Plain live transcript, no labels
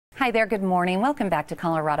Hi there, good morning. Welcome back to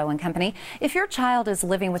Colorado and Company. If your child is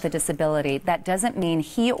living with a disability, that doesn't mean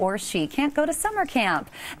he or she can't go to summer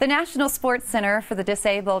camp. The National Sports Center for the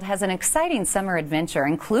Disabled has an exciting summer adventure,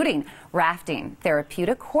 including rafting,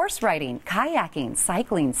 therapeutic horse riding, kayaking,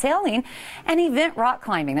 cycling, sailing, and event rock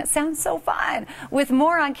climbing. That sounds so fun. With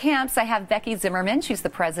more on camps, I have Becky Zimmerman. She's the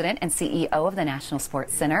president and CEO of the National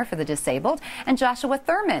Sports Center for the Disabled, and Joshua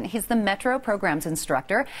Thurman. He's the Metro Programs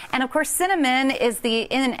instructor. And of course, Cinnamon is the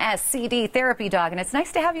NSCD therapy dog, and it's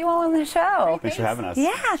nice to have you all on the show. Thanks for having us.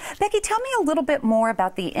 Yeah. Becky, tell me a little bit more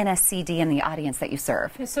about the NSCD and the audience that you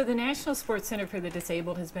serve. So the National Sports Center for the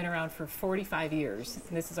Disabled has been around for 45 years.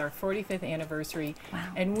 And this is our 45th anniversary. Wow.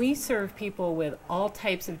 And we serve people with all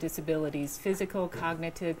types of disabilities, physical,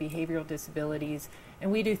 cognitive, behavioral disabilities.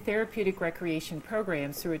 And we do therapeutic recreation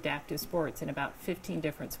programs through adaptive sports in about 15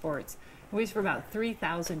 different sports. We serve about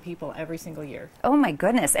 3,000 people every single year. Oh my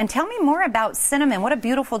goodness. And tell me more about Cinnamon. What a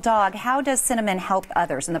beautiful dog. How does Cinnamon help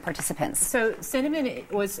others and the participants? So Cinnamon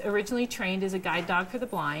was originally trained as a guide dog for the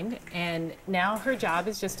blind, and now her job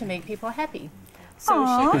is just to make people happy. So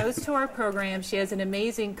Aww. she goes to our program. She has an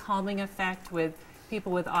amazing calming effect with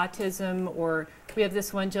people with autism, or we have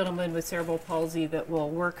this one gentleman with cerebral palsy that will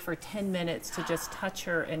work for 10 minutes to just touch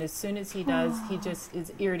her, and as soon as he does, he just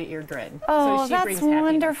is ear-to-ear grin. Oh, so she that's brings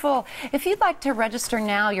wonderful. If you'd like to register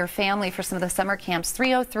now, your family, for some of the summer camps,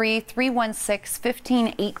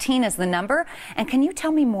 303-316-1518 is the number. And can you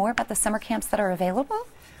tell me more about the summer camps that are available?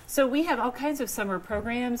 So we have all kinds of summer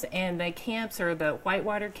programs, and the camps are the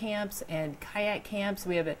whitewater camps and kayak camps.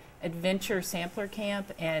 We have an adventure sampler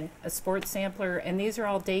camp and a sports sampler, and these are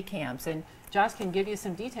all day camps. And Josh can give you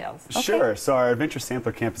some details. Sure. So our adventure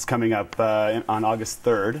sampler camp is coming up on August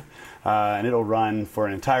 3rd, and it'll run for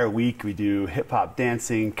an entire week. We do hip-hop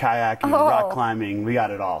dancing, kayaking, rock climbing. We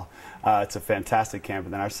got it all. It's a fantastic camp.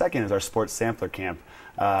 And then our second is our sports sampler camp,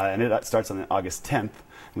 and it starts on August 10th.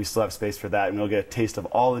 We still have space for that, and we'll get a taste of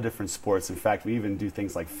all the different sports. In fact, we even do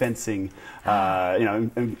things like fencing,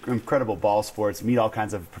 incredible ball sports, meet all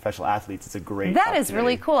kinds of professional athletes. It's a great That is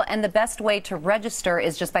really cool. And the best way to register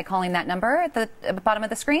is just by calling that number at the bottom of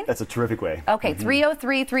the screen? That's a terrific way. Okay,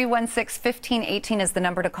 303-316-1518 is the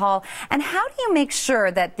number to call. And how do you make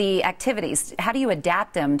sure that the activities, how do you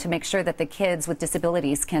adapt them to make sure that the kids with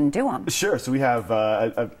disabilities can do them? Sure. So we have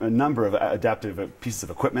a number of adaptive pieces of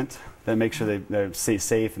equipment that make sure they stay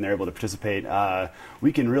safe and they're able to participate.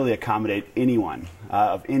 We can really accommodate anyone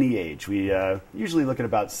of any age. We usually look at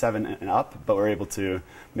about 7 and up, but we're able to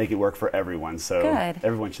make it work for everyone. So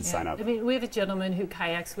everyone should sign up. I mean, we have a gentleman who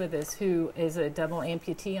kayaks with us who is a double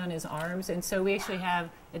amputee on his arms, and so we actually have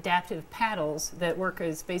adaptive paddles that work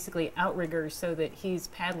as basically outriggers so that he's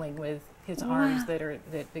paddling with his arms that are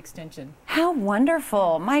the extension. How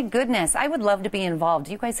wonderful. My goodness. I would love to be involved.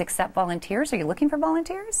 Do you guys accept volunteers? Are you looking for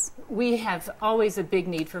volunteers? We have always a big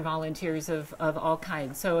need for volunteers of all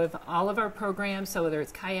kinds. So if all of our programs, so whether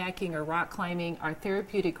it's kayaking or rock climbing, our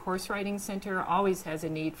therapeutic horse riding center always has a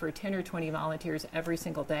need for 10 or 20 volunteers every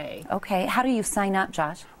single day. Okay. How do you sign up,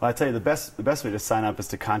 Josh? Well, I tell you, the best way to sign up is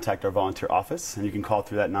to contact our volunteer office, and you can call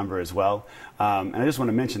through that number as well. And I just want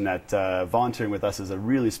to mention that volunteering with us is a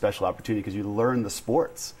really special opportunity because you learn the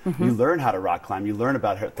sports. You learn how to rock climb. You learn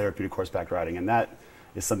about therapeutic horseback riding, and that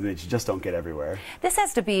is something that you just don't get everywhere. This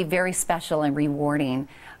has to be very special and rewarding.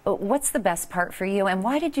 What's the best part for you, and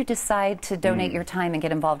why did you decide to donate your time and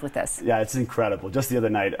get involved with this? Yeah, it's incredible. Just the other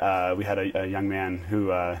night, we had a young man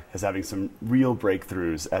who is having some real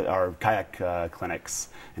breakthroughs at our kayak clinics,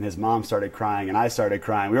 and his mom started crying, and I started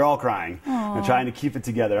crying. We were all crying and trying to keep it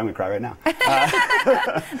together. I'm going to cry right now.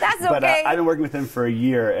 That's okay. But I've been working with him for a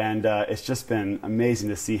year, and it's just been amazing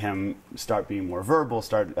to see him start being more verbal,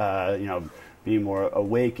 start being more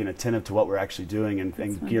awake and attentive to what we're actually doing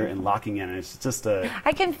and gear and locking in. And it's just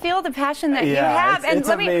I can feel the passion that you have. It's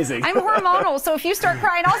amazing. I'm hormonal, so if you start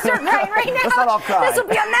crying, I'll start crying right now. Let's not all cry. This will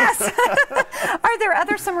be a mess. Are there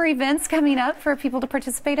other summer events coming up for people to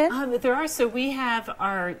participate in? There are. So we have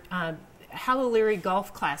our Hallelujah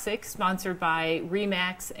Golf Classic, sponsored by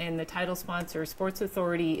RE/MAX and the title sponsor Sports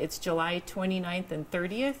Authority. It's July 29th and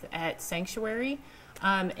 30th at Sanctuary.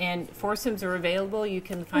 And foursomes are available. You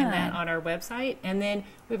can find that on our website. And then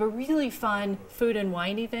we have a really fun food and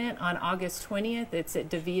wine event on August 20th. It's at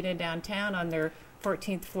Davita downtown on their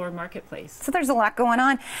 14th floor marketplace. So there's a lot going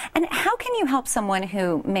on. And how can you help someone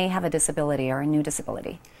who may have a disability or a new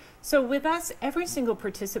disability? So with us, every single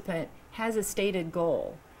participant has a stated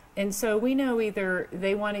goal. And so we know either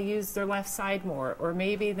they want to use their left side more, or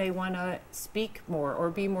maybe they want to speak more or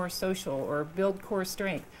be more social or build core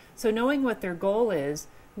strength. So knowing what their goal is,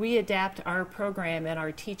 we adapt our program and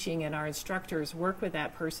our teaching, and our instructors work with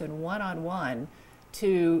that person one-on-one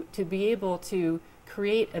to be able to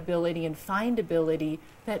create ability and find ability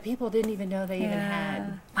that people didn't even know they even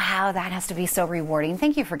had. Wow, that has to be so rewarding.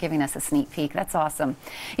 Thank you for giving us a sneak peek. That's awesome.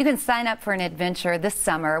 You can sign up for an adventure this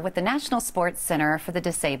summer with the National Sports Center for the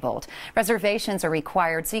Disabled. Reservations are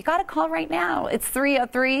required, so you got to call right now. It's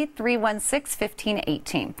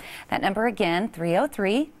 303-316-1518. That number again,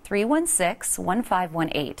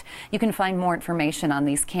 303-316-1518. You can find more information on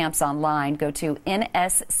these camps online. Go to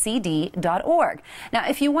nscd.org. Now,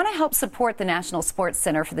 if you want to help support the National Sports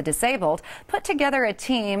Center for the Disabled, put together a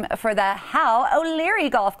team for the Hal O'Leary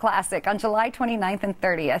Golf Classic on July 29th and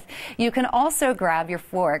 30th. You can also grab your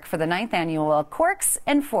fork for the 9th annual Corks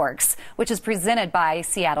and Forks, which is presented by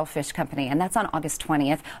Seattle Fish Company, and that's on August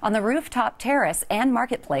 20th on the rooftop terrace and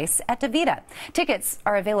marketplace at DeVita. Tickets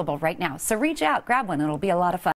are available right now, so reach out, grab one. It'll be a lot of fun.